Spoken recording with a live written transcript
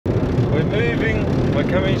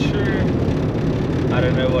coming through. I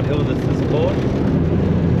don't know what hill this is called,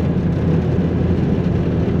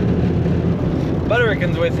 but I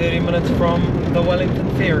reckon we're 30 minutes from the Wellington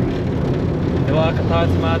Ferry. Te waka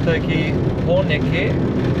tātua ki Honeke,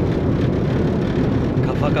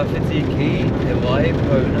 ka whakawhiti ki te wai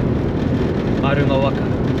pōna. Arunga waka,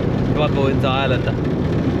 te waka o Inter Islander.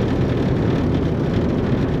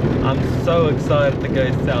 I'm so excited to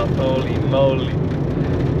go south, holy moly.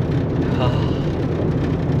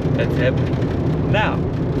 It's happening. Now,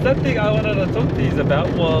 something I wanted to talk to you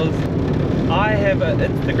about was I have an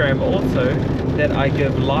Instagram also that I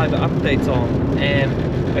give live updates on, and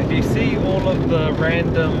if you see all of the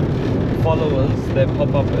random followers that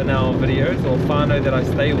pop up in our videos or whānau that I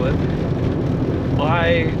stay with,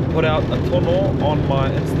 I put out a tono on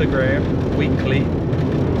my Instagram weekly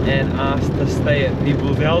and ask to stay at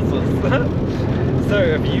people's houses. So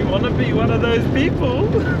if you want to be one of those people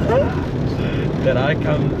that I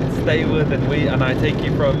come stay with and I take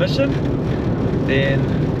you for a mission, then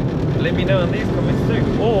let me know in these comments too,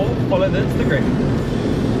 or follow the Instagram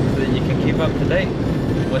so that you can keep up to date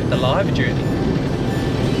with the live journey.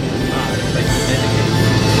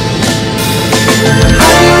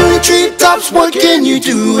 High on the treetops, what can you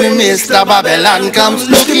do when Mr. Babylon comes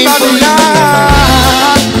looking for you?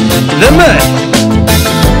 Limit!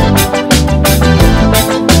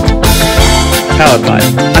 Powered by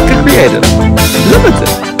Aka Creative Limited.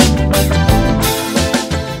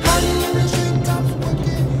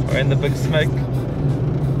 We're in the big smoke,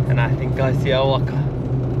 and I think I see our waka.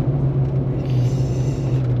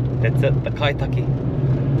 That's it, the kaitaki.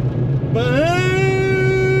 Boom!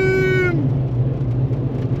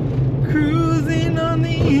 Cruising on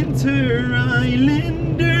the Inter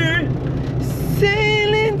Islander,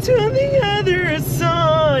 sailing to the other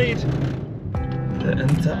side. The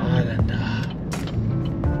Inter Islander.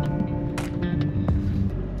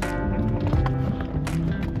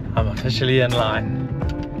 I'm officially in line.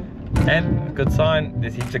 And a good sign,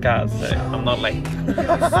 there's heaps of cars, so I'm not late.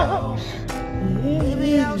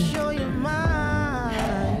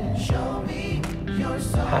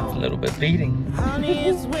 Heart's a little bit beating. A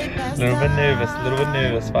little bit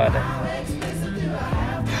nervous, Friday.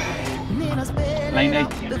 Lane 8.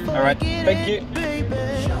 Alright, thank you.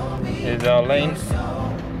 Here's our lane.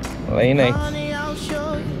 Lane 8.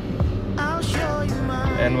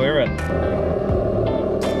 And we're in.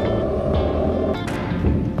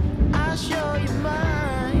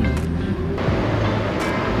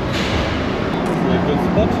 Good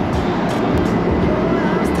spot.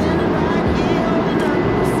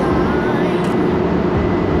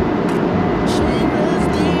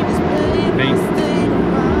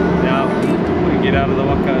 Now we get out of the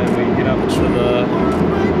waka and we get up to the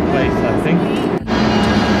place, I think.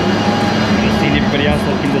 I've seen everybody else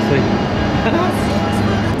walking this way.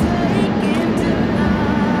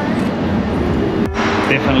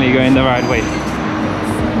 Definitely going the right way.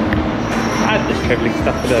 I'm just travelling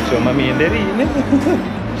stuff without your mummy and daddy, you know?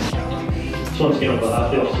 Just want to get on behalf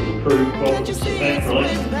of the officers of crew, welcome to the back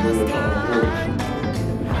release, we will come on board.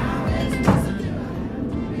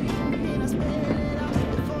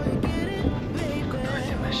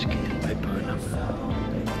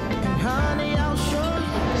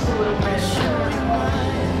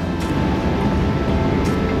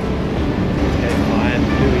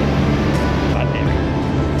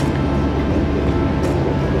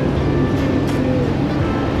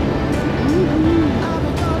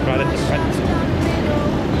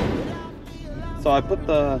 So I put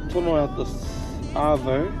the tono out this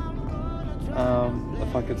Arvo,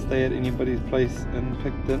 if I could stay at anybody's place in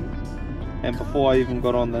Picton, and before I even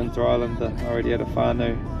got on the Inter Islander I already had a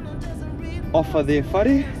whānau offer their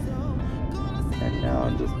whare, and now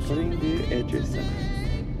I'm just putting their address in.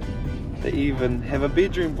 They even have a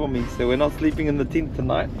bedroom for me, so we're not sleeping in the tent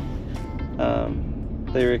tonight.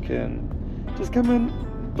 They reckon just come in,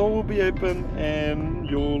 door will be open and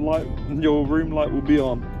your room light will be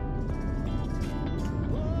on.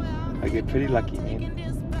 I get pretty lucky, man.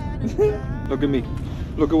 Look at me.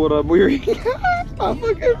 Look at what I'm wearing. I'm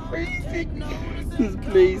fucking freezing. This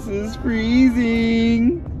place is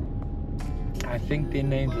freezing. I think their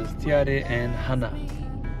names is Tiare and Hana.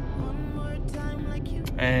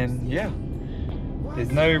 And yeah, there's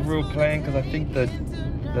no real plan because I think that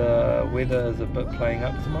the weather is a bit playing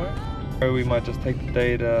up tomorrow. So we might just take the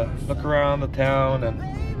day to look around the town and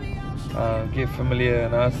get familiar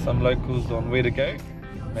and ask some locals on where to go.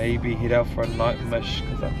 Maybe head out for a night mish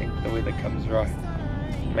because I think the weather comes right.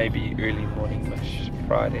 Maybe early morning mish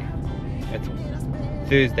Friday. It's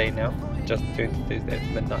Thursday now, just turned to Thursday, it's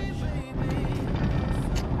midnight.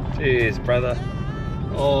 Cheers, brother.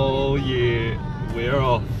 Oh yeah. we're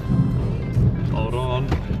off. Hold on.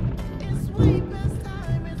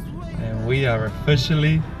 And we are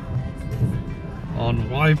officially on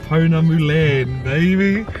whānau land,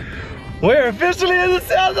 baby. We're officially in the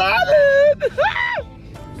South Island!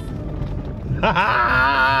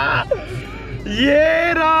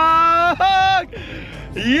 Yeah, dog!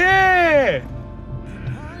 Yeah!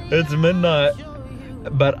 It's midnight,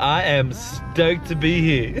 but I am stoked to be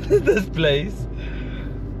here. This place.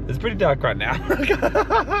 It's pretty dark right now.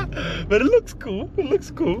 But it looks cool. It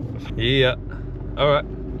looks cool. Yeah. Alright.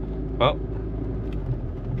 Well.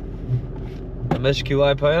 Let's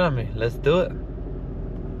do it.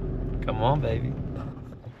 Come on, baby.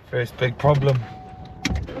 First big problem.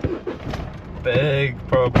 Big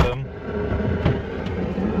problem.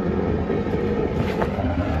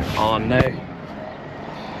 Oh no.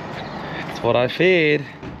 It's what I feared.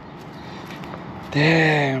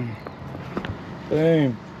 Damn.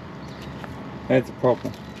 Boom. That's a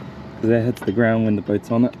problem. Because that hits the ground when the boat's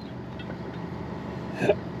on it.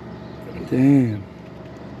 Damn.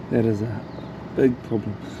 That is a big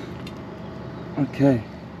problem. Okay.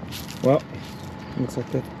 Well, looks like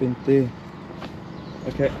that's been there.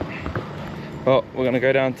 Okay. Well, we're gonna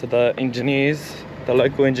go down to the engineers, the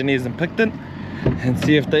local engineers in Picton, and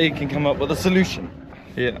see if they can come up with a solution.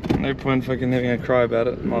 Yeah, no point fucking having a cry about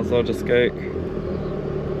it. Might as well just go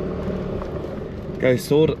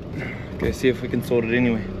sort it. Go see if we can sort it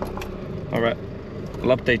anyway. Alright,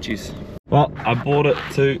 I'll update you. Well, I brought it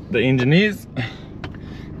to the engineers,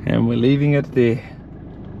 and we're leaving it there.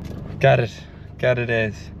 Got it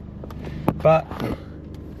as. But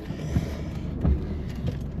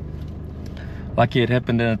lucky it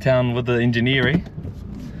happened in a town with the engineering.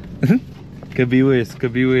 Could be worse,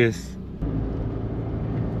 could be worse.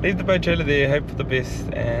 Leave the boat trailer there, hope for the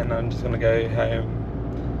best, and I'm just gonna go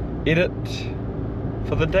home, edit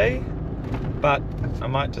for the day. But I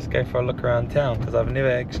might just go for a look around town because I've never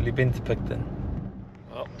actually been to Picton.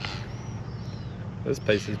 Well, this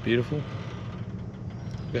place is beautiful.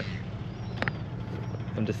 Yeah.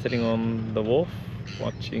 I'm just sitting on the wharf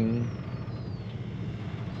watching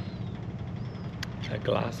a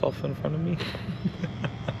glass off in front of me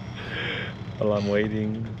while I'm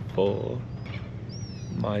waiting for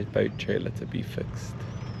my boat trailer to be fixed.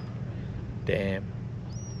 Damn.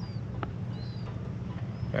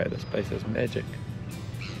 Right, this place is magic.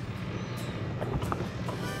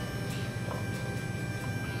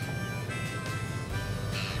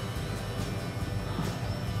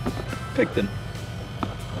 Picton.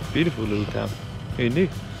 Beautiful little town. Who knew?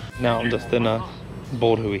 Now I'm just in a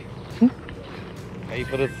board hui. Pay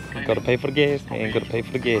for this. Gotta pay for the gas, man. Gotta pay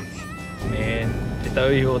for the gas. Man, Te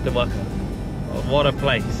Tauihi o Te Waka. What a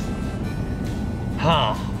place.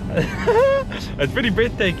 Ha! It's pretty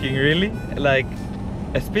breathtaking, really. Like,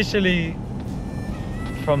 especially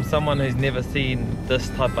from someone who's never seen this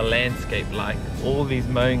type of landscape, like all these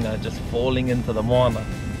maunga just falling into the moana.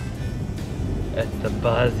 It's the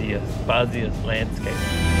buzziest landscape.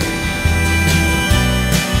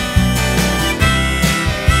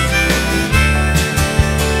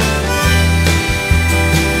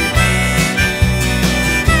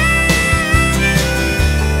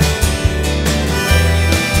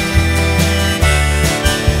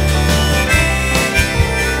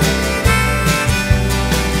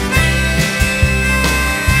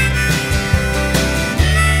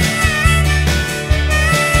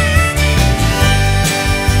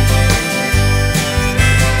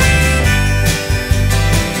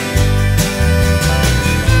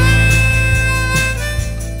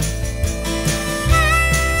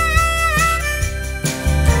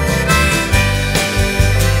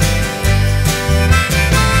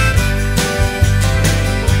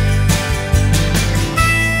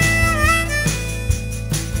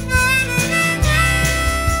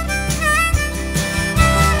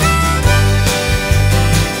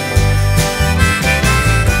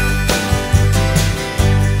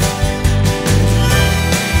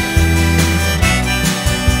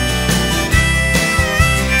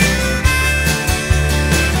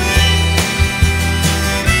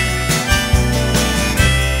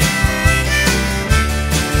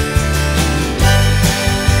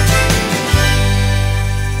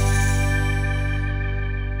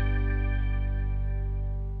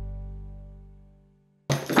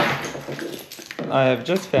 I have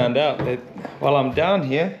just found out that while I'm down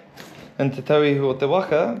here in Te Tauihi o Te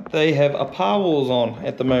Waka, they have a pāwals on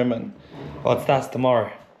at the moment. Well, it starts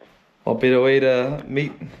tomorrow. What better way to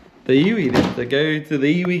meet the iwi than to go to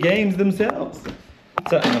the iwi games themselves.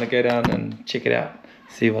 So I'm gonna go down and check it out,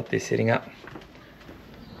 see what they're setting up.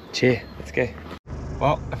 Cheer, let's go.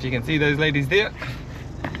 Well, if you can see those ladies there,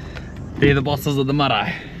 They're the bosses of the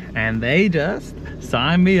marae, and they just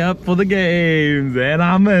signed me up for the games, and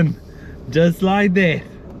I'm in, just like that.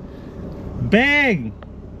 Bang!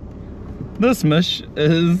 This mish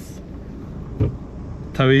is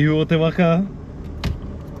Tauihu o te Waka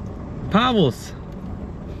Pavos.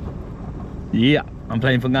 Yeah, I'm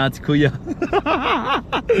playing for Ngāti Kuia.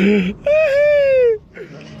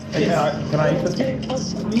 Can I eat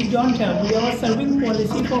this? We don't have. We have a serving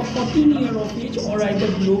policy for 14 years of age or either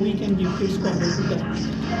below. We can give kids combo to them.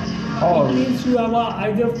 Oh. It means you have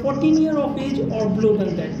either 14 years of age or below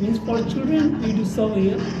than that. Means for children we do serve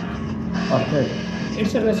here. Okay.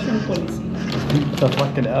 It's a restaurant policy. Keep the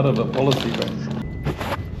fucking out of the policy, bro.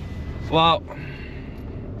 Well,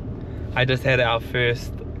 I just had our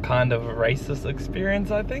first kind of racist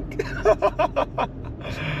experience, I think.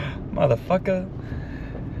 Motherfucker.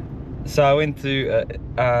 So I went to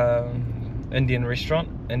Indian restaurant,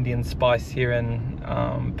 Indian Spice here in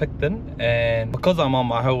Picton, and because I'm on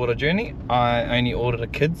my whole water journey, I only ordered a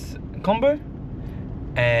kids combo,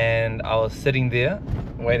 and I was sitting there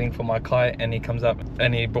waiting for my kai, and he comes up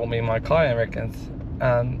and he brought me my kai and reckons,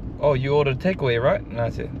 oh, you ordered takeaway, right? And I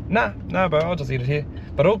said, nah bro, I'll just eat it here,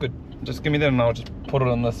 but all good, just give me that and I'll just put it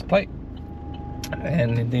on this plate.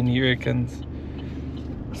 And then he reckons,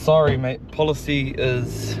 sorry mate, policy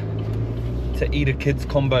is to eat a kids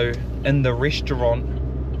combo in the restaurant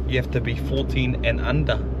you have to be 14 and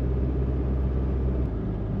under.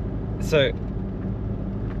 So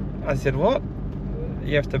I said, what?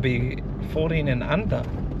 You have to be 14 and under?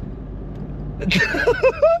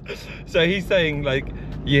 So he's saying like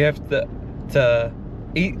you have to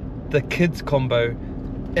eat the kids combo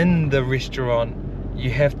in the restaurant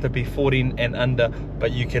you have to be 14 and under,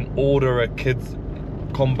 but you can order a kids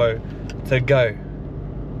combo to go.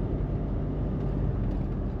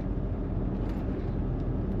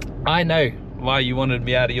 I know why you wanted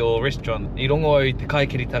me out of your restaurant. I rongo i te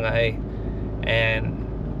kaikiritanga, hey. And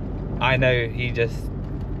I know he just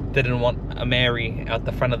didn't want a Mary out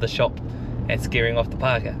the front of the shop and scaring off the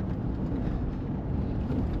parka.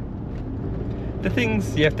 The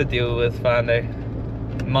things you have to deal with, whānau,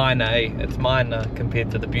 minor, eh? It's minor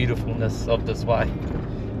compared to the beautifulness of this way.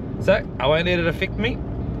 So I won't let it affect me.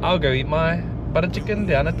 I'll go eat my butter chicken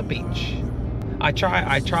down at the beach. I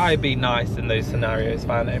try to be nice in those scenarios,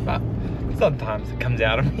 whānau, but sometimes it comes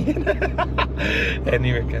out of me. And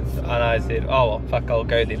he reckons, and I said, oh well, fuck, I'll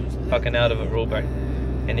go then. Fucking out of it, rule, bro.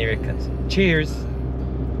 And he reckons, cheers.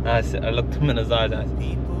 And I looked him in his eyes and I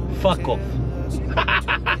said, fuck off.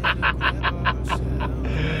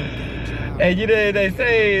 And you know, they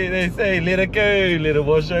say, let it go, let it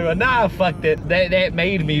wash over. Nah, fuck that. That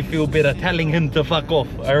made me feel better telling him to fuck off,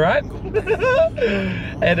 alright?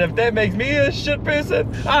 And if that makes me a shit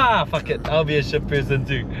person, fuck it, I'll be a shit person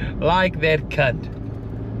too. Like that cunt.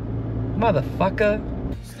 Motherfucker.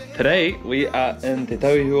 Today we are in Te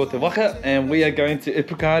Tauihu o te Waka and we are going to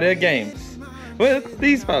Ipukarea Games with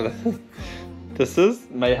these fellas. This is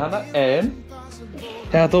Hana and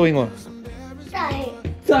how tō ingoa?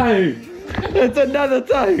 Tau! It's another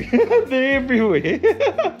tau! They're everywhere!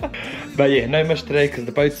 But yeah, no much today because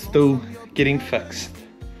the boat's still getting fixed.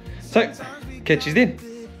 So, catch you then.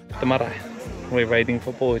 Te marae. We're waiting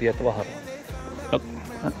for Pōri at the Wahara. Look.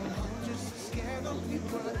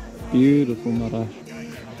 Beautiful marae.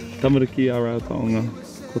 Tamariki are our taonga.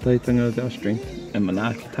 Ko taitanga is our strength. And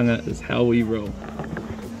manakitanga is how we roll.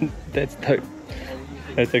 That's dope.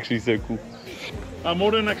 That's actually so cool.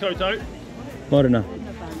 Morena koutou. Morena.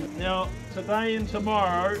 Now, today and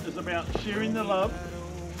tomorrow is about sharing the love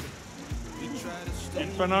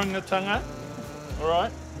and whanaungatanga,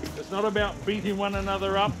 alright? It's not about beating one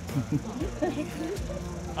another up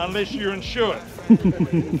unless you're insured.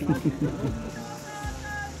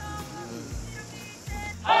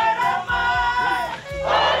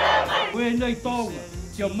 Oe nei taonga,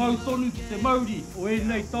 kia mau tonu ki te mauri, oe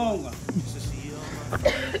nei taonga.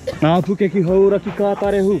 Nā puke ki haura ki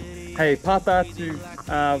kātarehu. Hei, pāta atu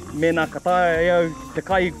mena kataia au te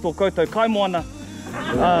kai i tō koutou kaimoana.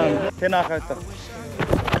 Tēnā koutou.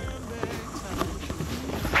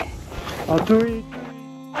 Atui.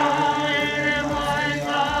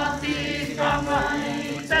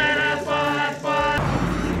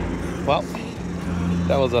 Well,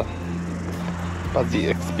 that was a buzzy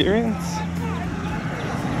experience.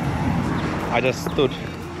 I just stood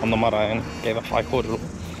on the marae and gave a whai kōrero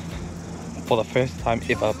for the first time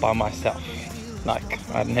ever by myself. Like,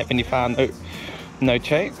 I didn't have any whānau, no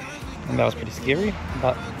chain, and that was pretty scary,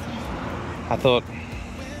 but I thought,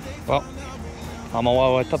 well, I'm a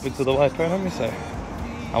wāwai tapu to the waipounami, so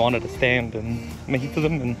I wanted to stand and mihi to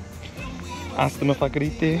them and ask them if I could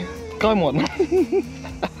eat their kaimoana.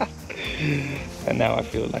 And now I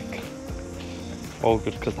feel like all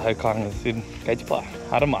good because the haukanga said, "Kei te pai,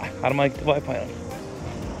 hara mai ki te waipai."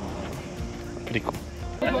 Pretty cool.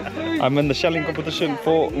 I'm in the shelling competition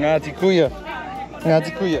for Ngāti Kuia.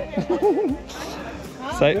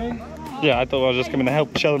 So, yeah, I thought I was just coming to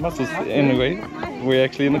help shell the mussels. Anyway, we're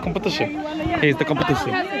actually in the competition. Here's the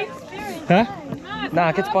competition. Huh?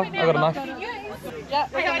 Nah, get pai. I got a knife.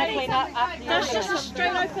 That's just a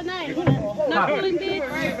straight open name. No pulling beards.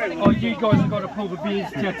 Oh, you guys have got to pull the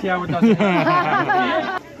beards. Tiare doesn't.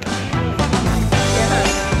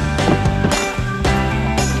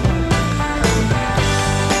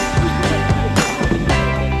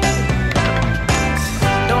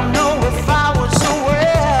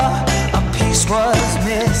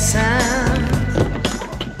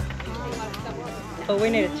 Oh, we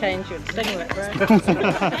need to change your singlet, bro.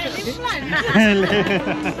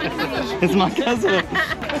 It's my cousin.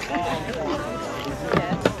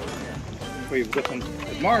 We've got some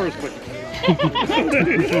admirers with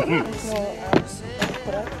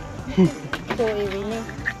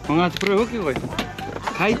O Ngāti Pura hoki koe.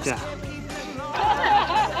 Kaita.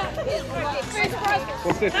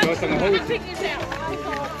 What's this? Got some holes.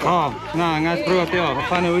 Oh, nā, Ngāti Pura te awa,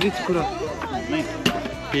 whānau uriti kura.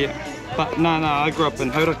 Yeah. But no, I grew up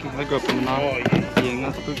in Hauraki. I grew up in Nā. Oh, yeah.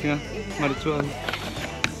 Yeah, Ngāti Pukinga, Maritua.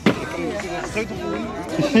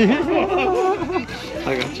 I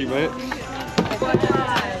got you, mate.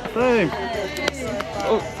 Boom.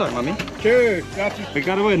 Oh, sorry, mummy. Cheers. We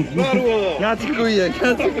gotta win. Ngāti Kuia,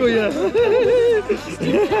 Ngāti Kuia.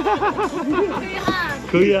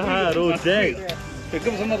 Kuia hard all day. Here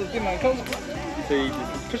comes another thing, man. So you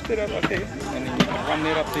just push that out like there, and then you run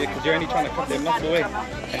that up there, because you're only trying to cut that muscle away.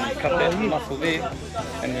 And you cut that muscle there,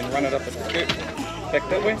 and then run it up at the skirt, back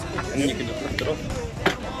that way, and then you can just lift it off.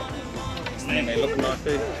 And then they look nice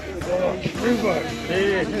there. Oh, Rubo!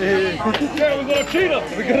 Yeah, we got a cheetah!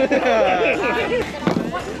 We got a...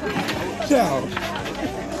 Ciao.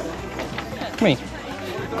 Me.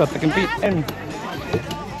 Got to compete and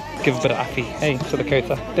give a bit of affy, hey, to the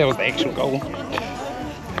kota. That was the actual goal.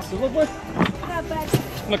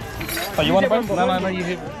 Look. Oh, you want a bone? No, you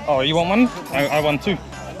have. Oh, you want one? I want two.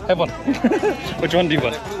 Have one. Which one do you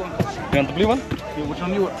want? You want the blue one? Yeah, which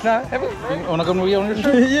one you want? No, have it. You want to go on your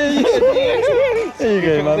shirt? Yeah. There you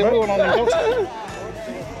go, man.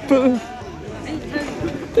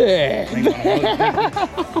 Yeah.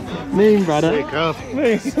 Mean, brother.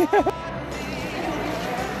 Mean.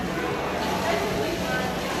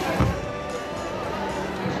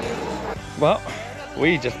 Well,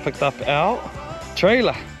 we just picked up our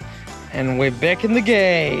trailer and we're back in the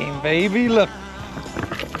game, baby. Look.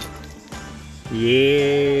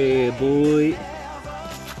 Yeah, boy.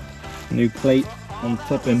 New plate on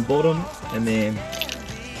top and bottom, and then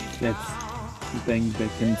that's banged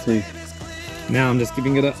back into. Now I'm just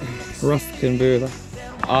giving it a rust converter.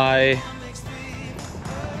 I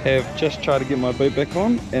have just tried to get my boat back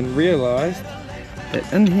on and realised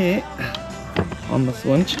that in here on this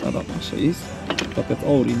winch, I don't know, I'll show you, but that's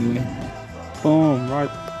old anyway. Boom,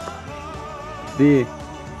 right there.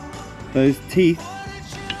 Those teeth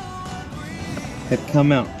had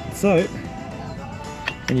come out. So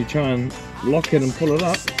when you try and lock it and pull it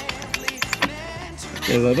up,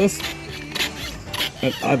 goes like this.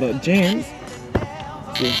 It either jams,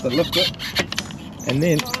 so you have to lift it, and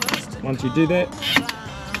then once you do that,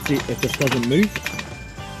 see, it just doesn't move.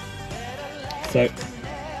 So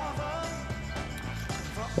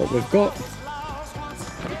what we've got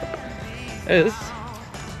is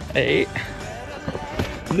a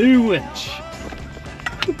new winch.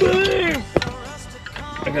 Boom!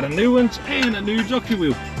 I got a new winch and a new jockey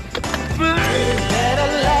wheel. Boom! Better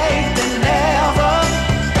late than never.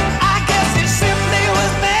 I guess it simply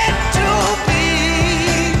was meant to be.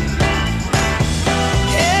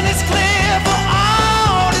 And it's clear for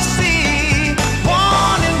all to see.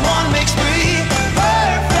 1 and 1 makes 3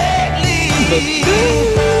 perfectly.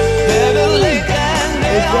 Better late than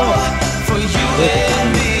never for you and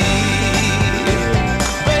me.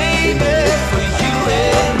 Baby, for you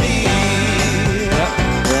and me. Yeah,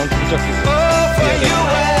 we're on to the jockey wheel. Oh, for you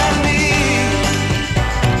and me.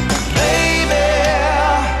 Baby,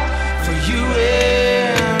 for you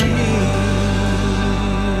and me.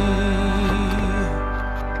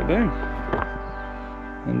 Kaboom.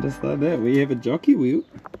 And just like that, we have a jockey wheel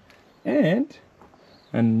and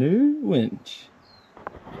a new winch.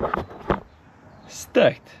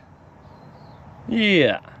 Stacked.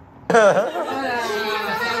 Yeah.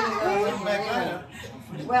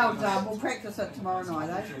 Well done. We'll practice it tomorrow night,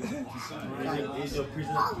 eh?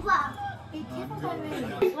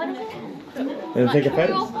 Wanna take a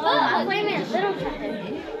photo? Oh, wait a minute, little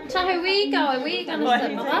Tahu. Tahu, where are you going? Where are you going to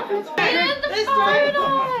sit, Mother? Here's the photo!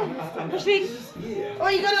 Oh,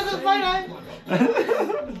 you got another photo?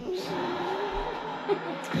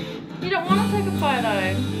 You don't want to take a photo.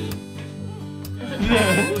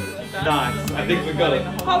 Nice, I think we got it.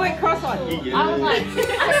 I went cross-eyed. I was like, I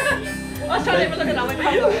was trying to have a look at it, I went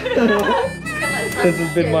cross-eyed. This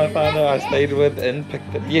has been my whānau I stayed with and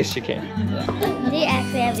picked it. Yes, you can. Do you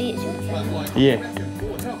actually have YouTube? Yeah,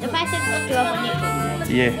 If I said subscribe on YouTube.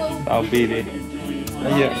 yeah, I'll be there.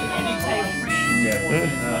 Yeah.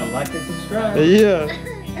 Like and subscribe. Yeah.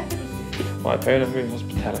 My parents were in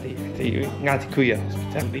hospitality. Ngāti Kuia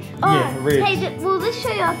hospitality. Oh, Yeah, red. hey, will this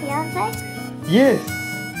show your fiance? Yes.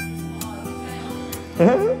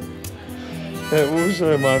 It will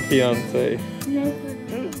show my fiance.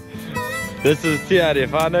 This is Tiare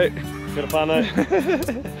whānau.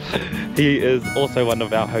 He is also one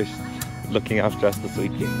of our hosts looking after us this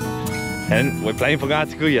weekend. And we're playing for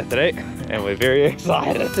Ngāti Kuia today. And we're very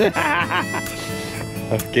excited.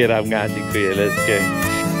 Get up Ngāti Kuia, let's go.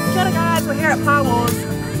 Kia ora guys, we're here at Powers.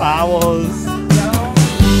 Powers.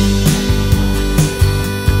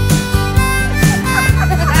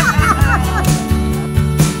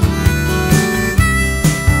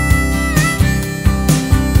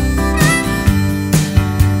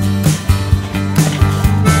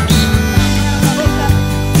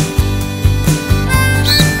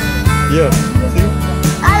 Yeah.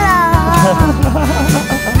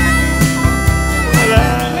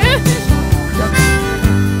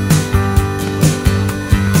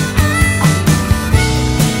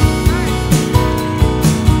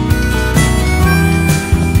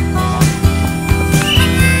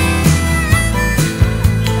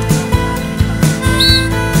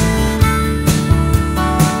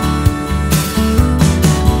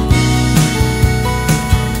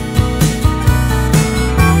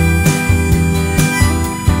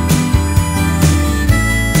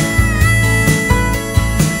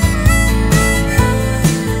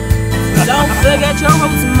 Don't forget your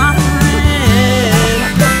roots, my friend.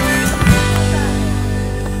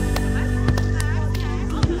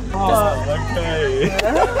 Okay.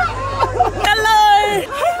 Hello!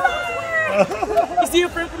 You see your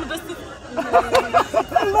friend from a distance?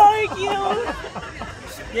 Like you.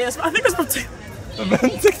 Yes, I think it's from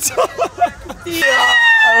TikTok. Yeah.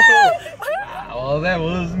 Well, that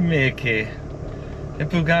was Mickey. The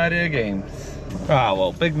Tiare Games. Ah,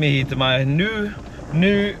 well, big mihi to my new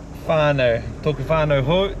whānau. Tōku whānau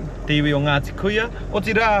hou, te iwi o Ngāti Kuia. O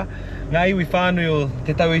te rā, ngā iwi whānau o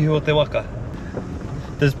te tauihi o te waka.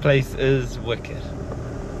 This place is wicked.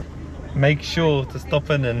 Make sure to stop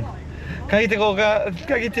in and... Ka te koka,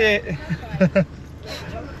 ka te...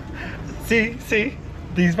 See,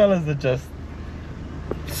 these fellas are just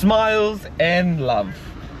smiles and love.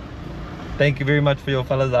 Thank you very much for your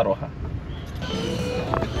fellas aroha.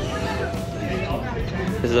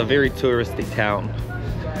 This is a very touristy town.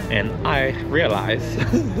 And I realize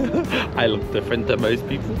I look different than most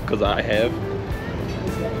people because I have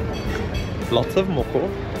lots of moko.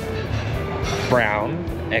 Brown,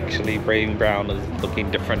 actually being brown is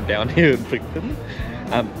looking different down here in Picton.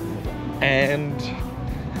 And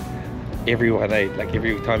everyone, like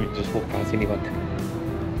every time you just walk past anyone.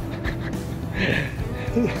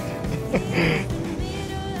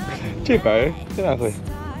 Cheapo, get koe.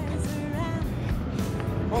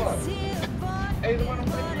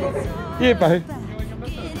 Yeah, bro.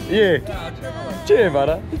 Yeah. Cheer,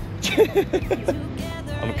 brother.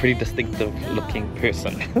 I'm a pretty distinctive looking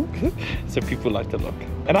person. So people like to look.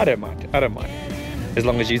 And I don't mind. As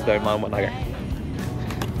long as you don't mind when I go.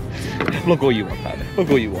 Look all you want, brother. Look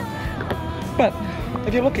all you want. But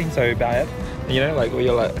if you're looking so bad, you know, like where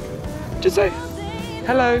you're like, just say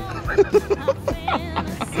hello.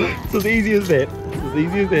 It's as easy as that.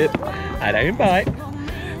 I don't bite.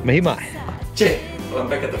 Me mai. Check. Well, I'm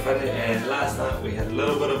back at the front and last night we had a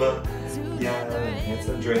little bit of a yarn and had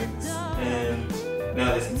some drinks and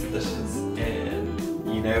now there's some dishes and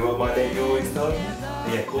you know what my dad always told me?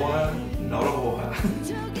 Yeah, koha, not a hoha.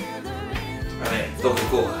 Right, toku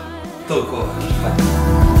koha.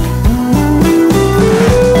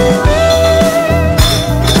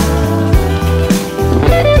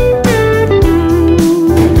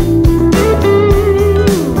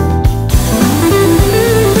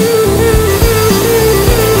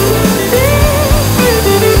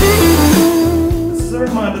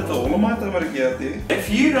 If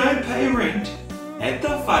you don't pay rent at the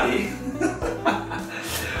whare,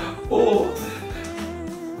 or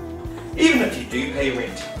even if you do pay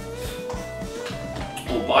rent,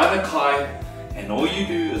 or buy the kai And all you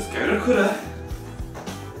do is go to kura.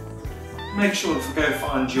 Make sure to go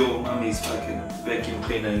find your mummy's fucking vacuum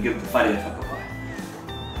cleaner and give the whare whakapai.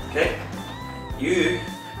 Okay? You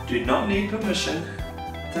do not need permission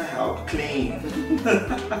to help clean.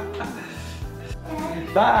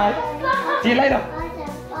 Bye. See you later.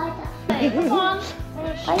 Come on.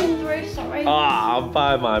 I'm very sorry. Ah,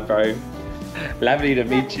 bye my bro. Lovely to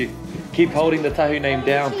meet you. Keep holding the tahu name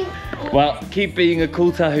down. Well, keep being a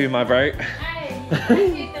cool tahu, my bro.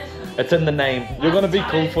 It's in the name. You're gonna be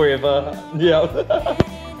cool forever. Yeah.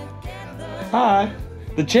 Hi.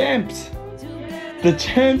 The champs. The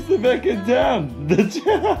champs are back in town. The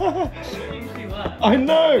I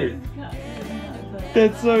know.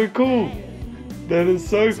 That's so cool. That is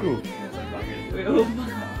so cool.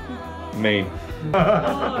 Mean.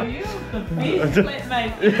 Oh, you're the best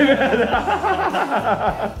flatmate.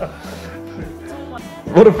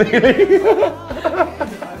 What a feeling. I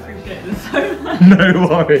appreciate this so much. No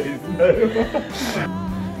worries. No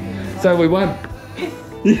worries. So we won.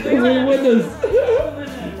 Yes. We winners.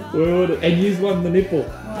 We won. And you won the nipple.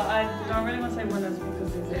 Well, I don't really want to say winners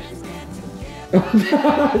because there's actually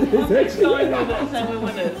There's actually going with it, so we're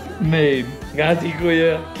winners. Mean. Ngāti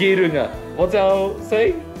kuia ki runga. What's our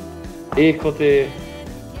saying? E ko te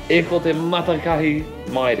matakahi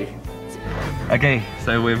mairi. Okay,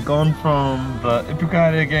 so we've gone from the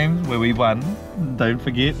Ipukarea games where we won. Don't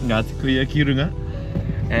forget, Ngāti kuia ki runga.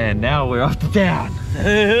 And now we're off to town.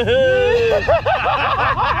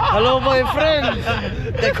 Hello, my friends.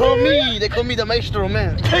 They call me the maestro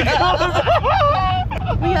man.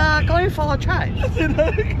 We are going for a drive.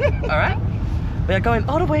 Alright? We are going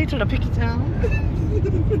all the way to the picky town.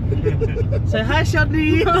 Say hi,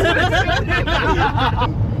 Shadi.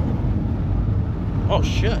 Oh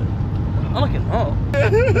shit. I'm looking hot.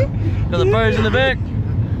 Got the birds in the back.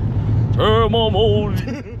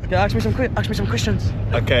 Okay, ask me some questions.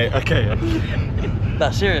 Okay.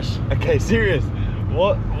 That's serious. Okay, serious.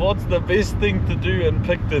 What's the best thing to do in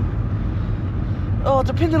Picton? Oh,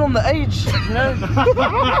 depending on the age, you know.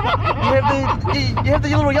 you have the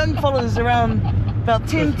little young fellas around about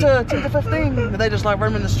 10 to 15, and they just like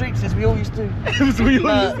roaming the streets as we all used to. We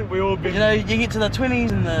all been. You know, you get to the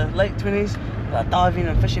 20s and the late 20s, diving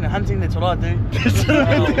and fishing and hunting. That's what I do.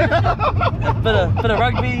 A bit of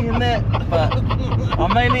rugby and that, but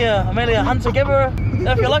I'm mainly a hunter gatherer.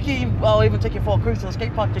 If you're lucky, I'll even take you for a cruise to the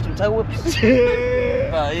skate park, do some tail whips.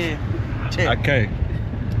 But yeah. Okay.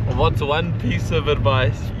 What's one piece of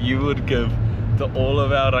advice you would give to all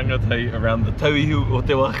of our rangatau around the tauihu o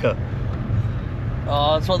te waka?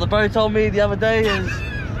 Oh, that's what the bro told me the other day is,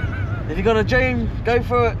 if you got a dream, go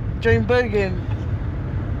for it, dream big and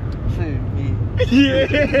Yeah.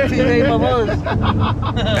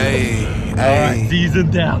 Hey, Alright,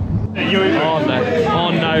 seasoned down. Oh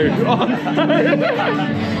no.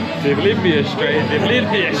 They've led me astray.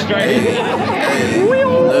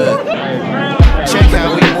 check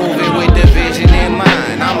how we moving with division in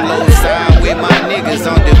mind. I'm low side with my niggas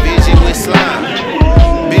on division with slime.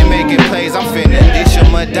 Been making plays, I'm finna dish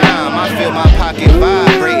 'em a dime. I feel my pocket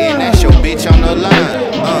vibrating, that's your bitch on the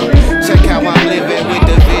line. Check how I'm living with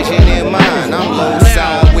division in mind. I'm low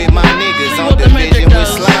side with my niggas on division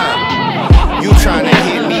with slime. You tryna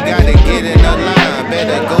hit me, gotta get in the line.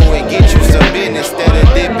 Better go and get you some business instead of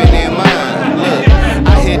dipping in mine. Look,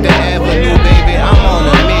 I hit the avenue, baby, I'm on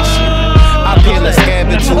a mission. I peel a scab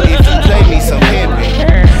too if you play me some pimping.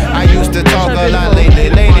 I used to talk a lot lately,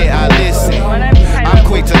 I listen. I'm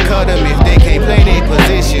quick to cut them if they can't play their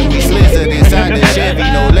position. We slizzard inside the Chevy,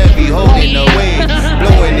 no levy holding the wave.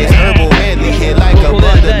 Blowing this herbal medley, hit like a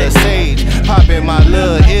bundle of sage. Popping my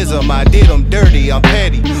little ism, I did them dirty, I'm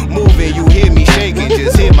petty. Moving, you hear me shaking,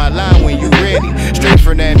 just hit my line when you ready. Straight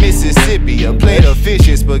from that Mississippi, a plate of fish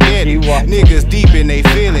and spaghetti. Niggas deep in they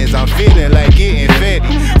feelings, I'm feeling like getting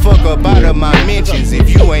fetty. Fuck up out of my mentions if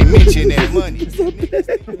you ain't mention that money.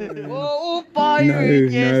 Whoa,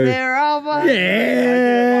 pirate, yes, they're over.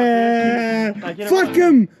 Yeah! Fuck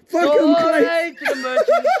him, Clay!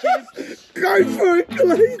 Go for it,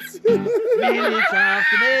 Clay! Minutes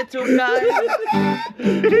after there tonight.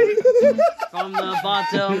 From the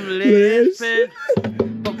bottom left pit.